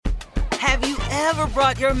Have you ever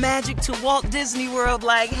brought your magic to Walt Disney World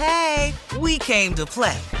like, hey, we came to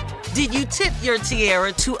play? Did you tip your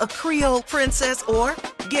tiara to a Creole princess or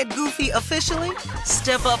get goofy officially?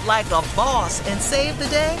 Step up like a boss and save the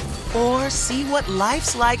day? Or see what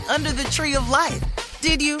life's like under the tree of life?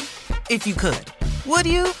 Did you? If you could. Would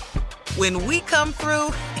you? When we come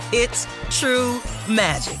through, it's true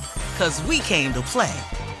magic. 'Cause we came to play.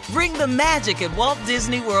 Bring the magic at Walt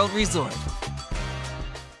Disney World Resort.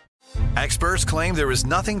 Experts claim there is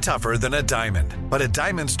nothing tougher than a diamond. But at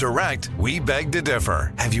Diamonds Direct, we beg to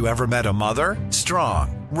differ. Have you ever met a mother?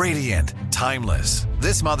 Strong, radiant, timeless.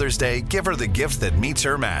 This Mother's Day, give her the gift that meets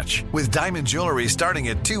her match. With diamond jewelry starting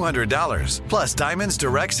at $200. Plus Diamonds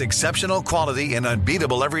Direct's exceptional quality and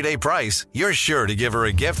unbeatable everyday price, you're sure to give her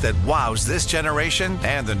a gift that wows this generation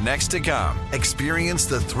and the next to come. Experience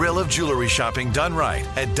the thrill of jewelry shopping done right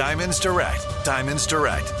at Diamonds Direct. Diamonds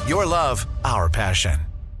Direct. Your love, our passion.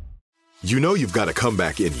 You know you've got a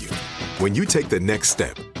comeback in you. When you take the next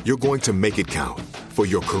step, you're going to make it count. For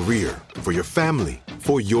your career, for your family,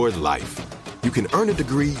 for your life. You can earn a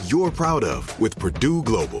degree you're proud of with Purdue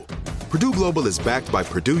Global. Purdue Global is backed by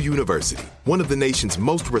Purdue University, one of the nation's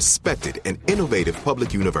most respected and innovative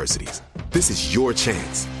public universities. This is your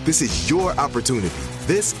chance. This is your opportunity.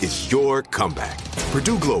 This is your comeback.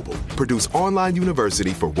 Purdue Global, Purdue's online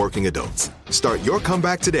university for working adults. Start your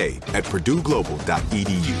comeback today at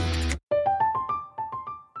purdueglobal.edu.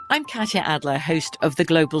 I'm Katya Adler, host of The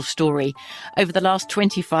Global Story. Over the last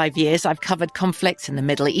 25 years, I've covered conflicts in the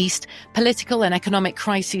Middle East, political and economic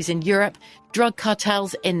crises in Europe, drug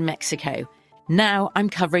cartels in Mexico. Now I'm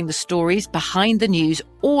covering the stories behind the news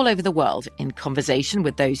all over the world in conversation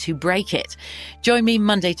with those who break it. Join me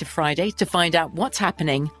Monday to Friday to find out what's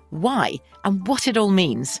happening, why, and what it all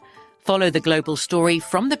means. Follow The Global Story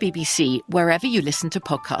from the BBC wherever you listen to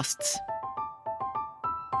podcasts.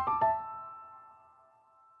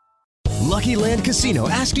 Lucky Land Casino,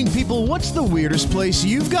 asking people, what's the weirdest place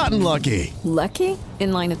you've gotten lucky? Lucky?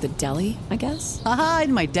 In line at the deli, I guess? Aha,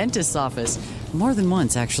 in my dentist's office. More than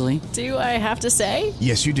once, actually. Do I have to say?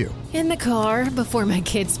 Yes, you do. In the car before my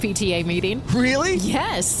kids' PTA meeting. Really?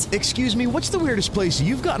 Yes. Excuse me, what's the weirdest place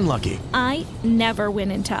you've gotten lucky? I never win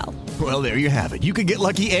and tell. Well, there you have it. You can get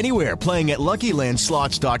lucky anywhere, playing at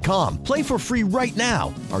LuckyLandSlots.com. Play for free right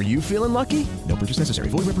now. Are you feeling lucky? No purchase necessary.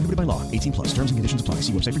 Void where prohibited by law. 18 plus. Terms and conditions apply.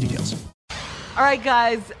 See website for details. All right,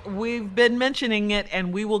 guys, we've been mentioning it,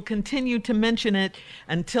 and we will continue to mention it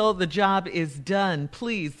until the job is done.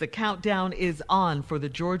 Please, the countdown is on for the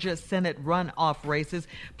Georgia Senate runoff races.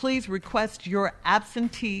 Please request your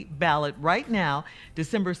absentee ballot right now.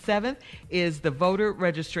 December 7th is the voter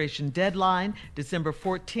registration deadline. December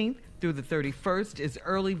 14th through the 31st is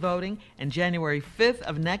early voting, and January 5th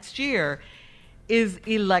of next year is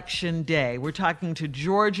Election Day. We're talking to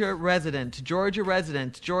Georgia residents.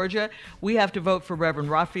 Georgia, we have to vote for Reverend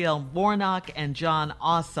Raphael Warnock and Jon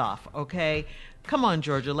Ossoff, okay? Come on,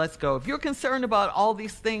 Georgia, let's go. If you're concerned about all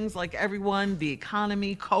these things like everyone, the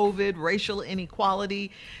economy, COVID, racial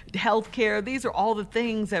inequality, healthcare, these are all the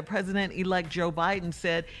things that President-elect Joe Biden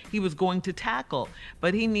said he was going to tackle.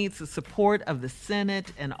 But he needs the support of the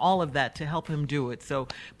Senate and all of that to help him do it. So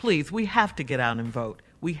please, we have to get out and vote.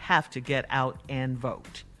 We have to get out and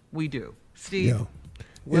vote. We do. Steve?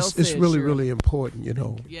 Yeah. It's really, really important, you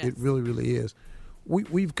know. Yes. It really, really is.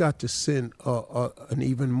 We've got to send an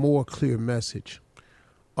even more clear message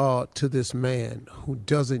to this man who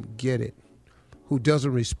doesn't get it, who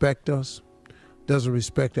doesn't respect us, doesn't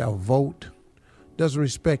respect our vote, doesn't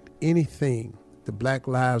respect anything, the Black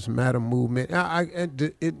Lives Matter movement.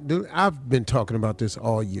 I've been talking about this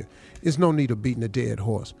all year. There's no need of beating a dead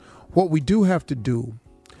horse. What we do have to do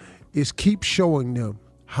is keep showing them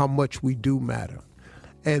how much we do matter.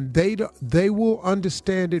 And they will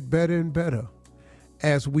understand it better and better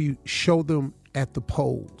as we show them at the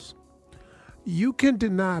polls. You can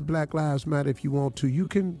deny Black Lives Matter if you want to. You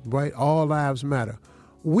can write All Lives Matter.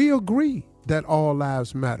 We agree that all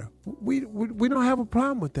lives matter. We don't have a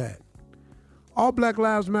problem with that. All Black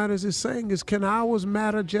Lives Matter is saying is, can ours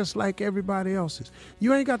matter just like everybody else's?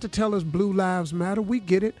 You ain't got to tell us blue lives matter. We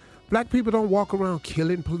get it. Black people don't walk around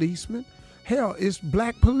killing policemen. Hell, it's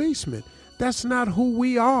black policemen. That's not who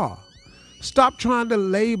we are. Stop trying to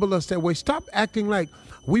label us that way. Stop acting like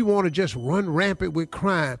we want to just run rampant with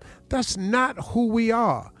crime. That's not who we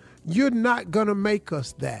are. You're not going to make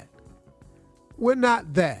us that. We're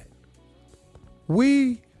not that.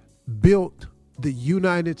 We built the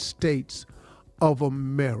United States of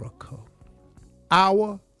America.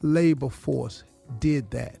 Our labor force did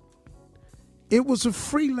that. It was a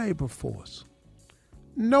free labor force.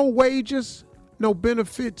 No wages, no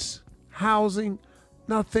benefits, housing,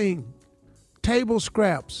 nothing. table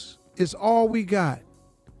scraps is all we got.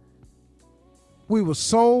 We were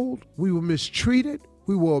sold, we were mistreated,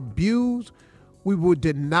 we were abused, we were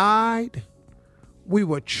denied, we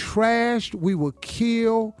were trashed, we were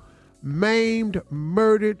killed, maimed,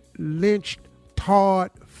 murdered, lynched,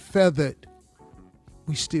 tarred, feathered.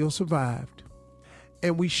 We still survived.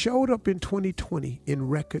 And we showed up in 2020 in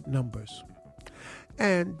record numbers.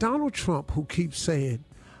 And Donald Trump, who keeps saying,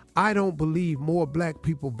 I don't believe more black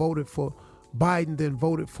people voted for Biden than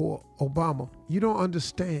voted for Obama. You don't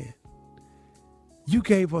understand. You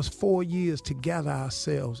gave us 4 years to gather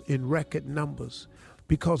ourselves in record numbers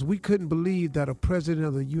because we couldn't believe that a president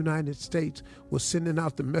of the United States was sending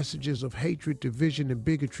out the messages of hatred, division, and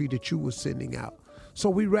bigotry that you were sending out. So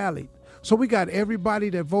we rallied. So we got everybody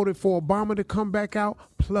that voted for Obama to come back out,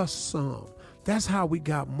 plus some. That's how we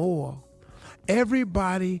got more.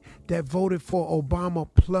 Everybody that voted for Obama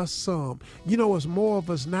plus some. You know, it's more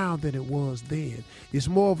of us now than it was then. It's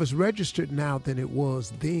more of us registered now than it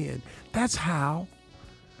was then. That's how.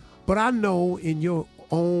 But I know in your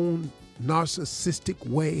own narcissistic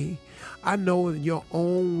way, I know in your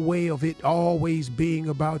own way of it always being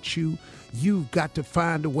about you, you've got to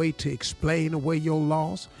find a way to explain away your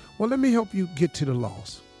loss. Well, let me help you get to the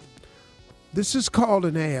loss. This is called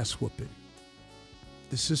an ass whooping.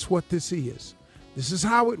 This is what this is. This is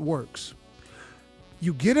how it works.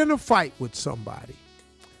 You get in a fight with somebody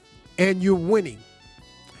and you're winning.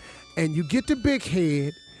 And you get the big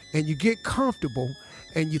head and you get comfortable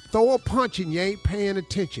and you throw a punch and you ain't paying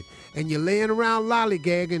attention. And you're laying around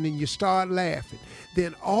lollygagging and you start laughing.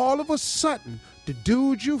 Then all of a sudden, the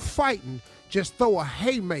dude you fighting just throw a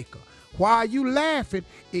haymaker. While you laughing,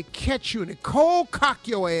 it catch you and it cold cock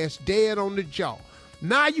your ass dead on the jaw.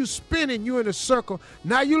 Now you spinning, you in a circle.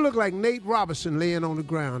 Now you look like Nate Robinson laying on the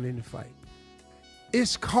ground in the fight.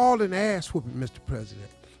 It's called an ass whooping, Mr. President.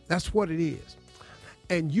 That's what it is.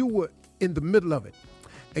 And you were in the middle of it.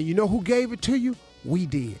 And you know who gave it to you? We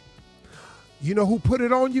did. You know who put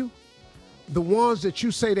it on you? The ones that you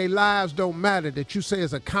say their lives don't matter, that you say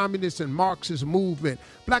is a communist and Marxist movement.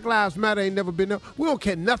 Black Lives Matter ain't never been there. We don't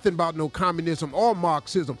care nothing about no communism or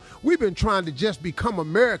Marxism. We've been trying to just become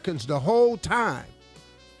Americans the whole time.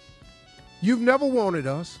 You've never wanted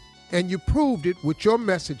us, and you proved it with your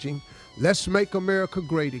messaging, let's make America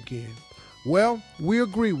great again. Well, we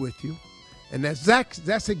agree with you, and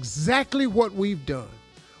that's exactly what we've done.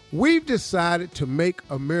 We've decided to make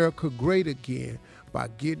America great again by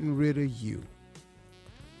getting rid of you.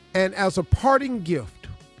 And as a parting gift,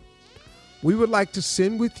 we would like to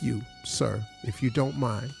send with you, sir, if you don't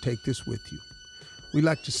mind, take this with you. We'd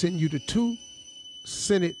like to send you to 2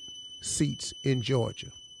 Senate seats in Georgia.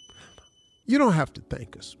 You don't have to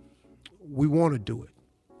thank us. We want to do it.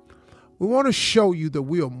 We want to show you that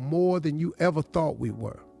we are more than you ever thought we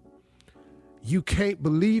were. You can't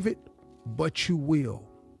believe it, but you will.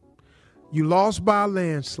 You lost by a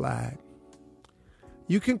landslide.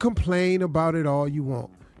 You can complain about it all you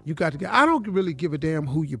want. You got to get. I don't really give a damn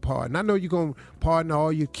who you pardon. I know you're going to pardon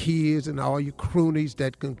all your kids and all your croonies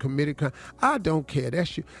that can commit a crime. I don't care.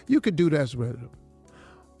 That's you. You can do that as relative.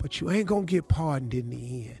 But you ain't going to get pardoned in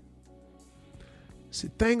the end. See,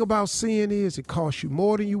 the thing about sin is it costs you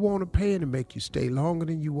more than you want to pay and it make you stay longer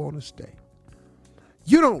than you want to stay.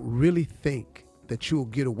 You don't really think that you'll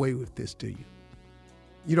get away with this, do you?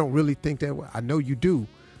 You don't really think that way. I know you do,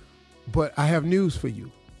 but I have news for you.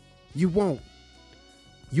 You won't.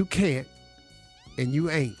 You can't, and you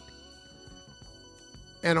ain't.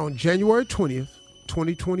 And on January 20th,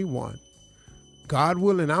 2021, God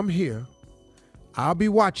willing, I'm here. I'll be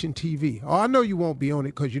watching TV. Oh, I know you won't be on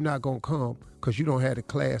it because you're not going to come because you don't have a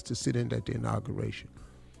class to sit in at the inauguration.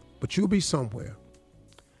 But you'll be somewhere.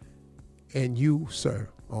 And you, sir,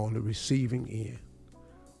 are on the receiving end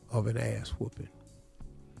of an ass whooping.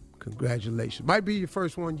 Congratulations. Might be your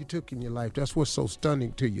first one you took in your life. That's what's so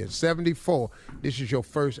stunning to you. At 74, this is your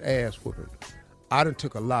first ass whooping. I done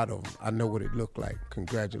took a lot of them. I know what it looked like.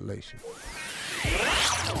 Congratulations.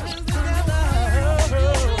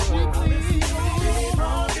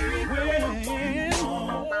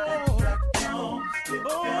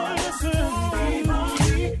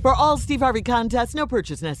 For all Steve Harvey contests, no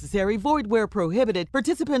purchase necessary, void where prohibited.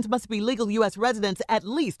 Participants must be legal U.S. residents at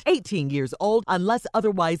least 18 years old unless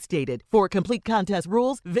otherwise stated. For complete contest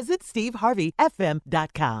rules, visit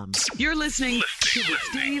SteveHarveyFM.com. You're listening to the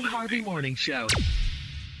Steve Harvey Morning Show.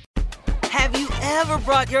 Have you ever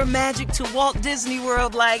brought your magic to Walt Disney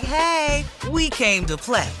World like, hey, we came to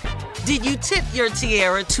play? Did you tip your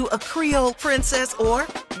tiara to a Creole princess or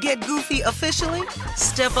get goofy officially?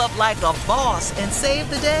 Step up like a boss and save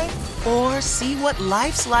the day? Or see what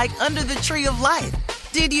life's like under the tree of life?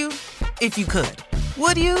 Did you? If you could.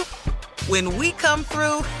 Would you? When we come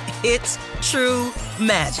through, it's true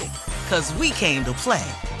magic. 'Cause we came to play.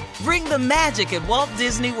 Bring the magic at Walt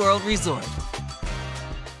Disney World Resort.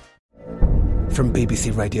 From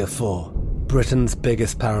BBC Radio 4, Britain's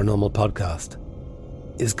biggest paranormal podcast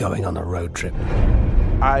is going on a road trip.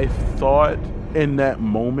 I thought in that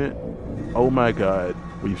moment, oh my God,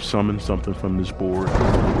 we've summoned something from this board.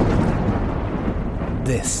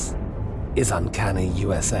 This is Uncanny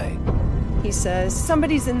USA. He says,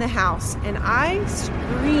 somebody's in the house, and I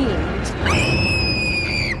screamed.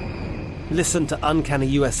 Listen to Uncanny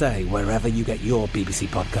USA wherever you get your BBC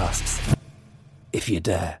podcasts, if you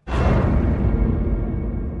dare.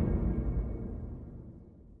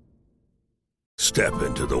 Step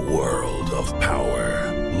into the world of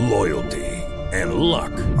power, loyalty, and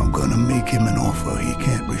luck. I'm gonna make him an offer he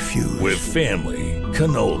can't refuse. With family,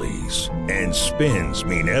 cannolis, and spins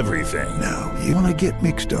mean everything. Now, you wanna get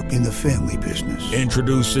mixed up in the family business.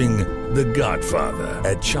 Introducing The Godfather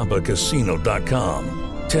at ChumbaCasino.com.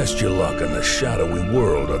 Test your luck in the shadowy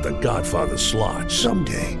world of The Godfather slot.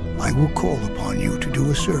 Someday, I will call upon you to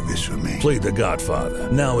do a service for me. Play The Godfather,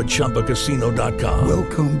 now at ChumbaCasino.com.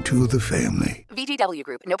 Welcome to the family. VGW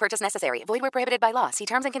Group. No purchase necessary. Void where prohibited by law. See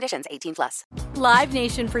terms and conditions. 18+. Live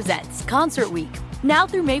Nation presents Concert Week. Now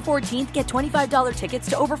through May 14th, get $25 tickets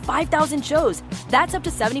to over 5,000 shows. That's up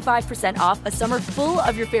to 75% off a summer full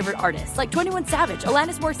of your favorite artists like 21 Savage,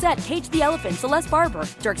 Alanis Morissette, Cage the Elephant, Celeste Barber,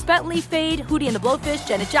 Dierks Bentley, Fade, Hootie and the Blowfish,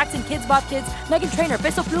 Janet Jackson, Kidz Bop Kids, Meghan Trainor,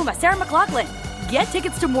 Peso Pluma, Sarah McLachlan. Get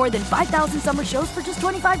tickets to more than 5,000 summer shows for just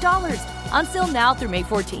 $25. Until now through May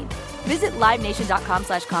 14th. Visit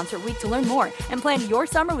LiveNation.com/Concert Week to learn more and plan your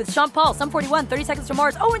summer with Sean Paul, Sum 41, 30 Seconds to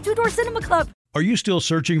Mars, and Two Door Cinema Club. Are you still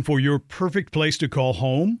searching for your perfect place to call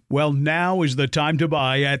home? Well, now is the time to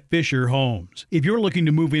buy at Fisher Homes. If you're looking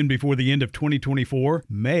to move in before the end of 2024,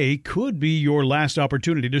 May could be your last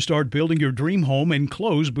opportunity to start building your dream home and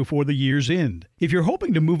close before the year's end. If you're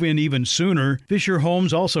hoping to move in even sooner, Fisher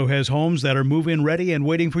Homes also has homes that are move-in ready and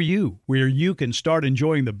waiting for you, where you can start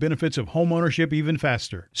enjoying the benefits of homeownership even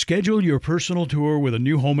faster. Schedule your personal tour with a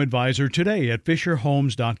new home advisor today at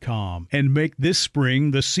FisherHomes.com and make this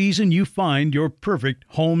spring the season you find your perfect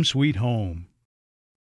home sweet home.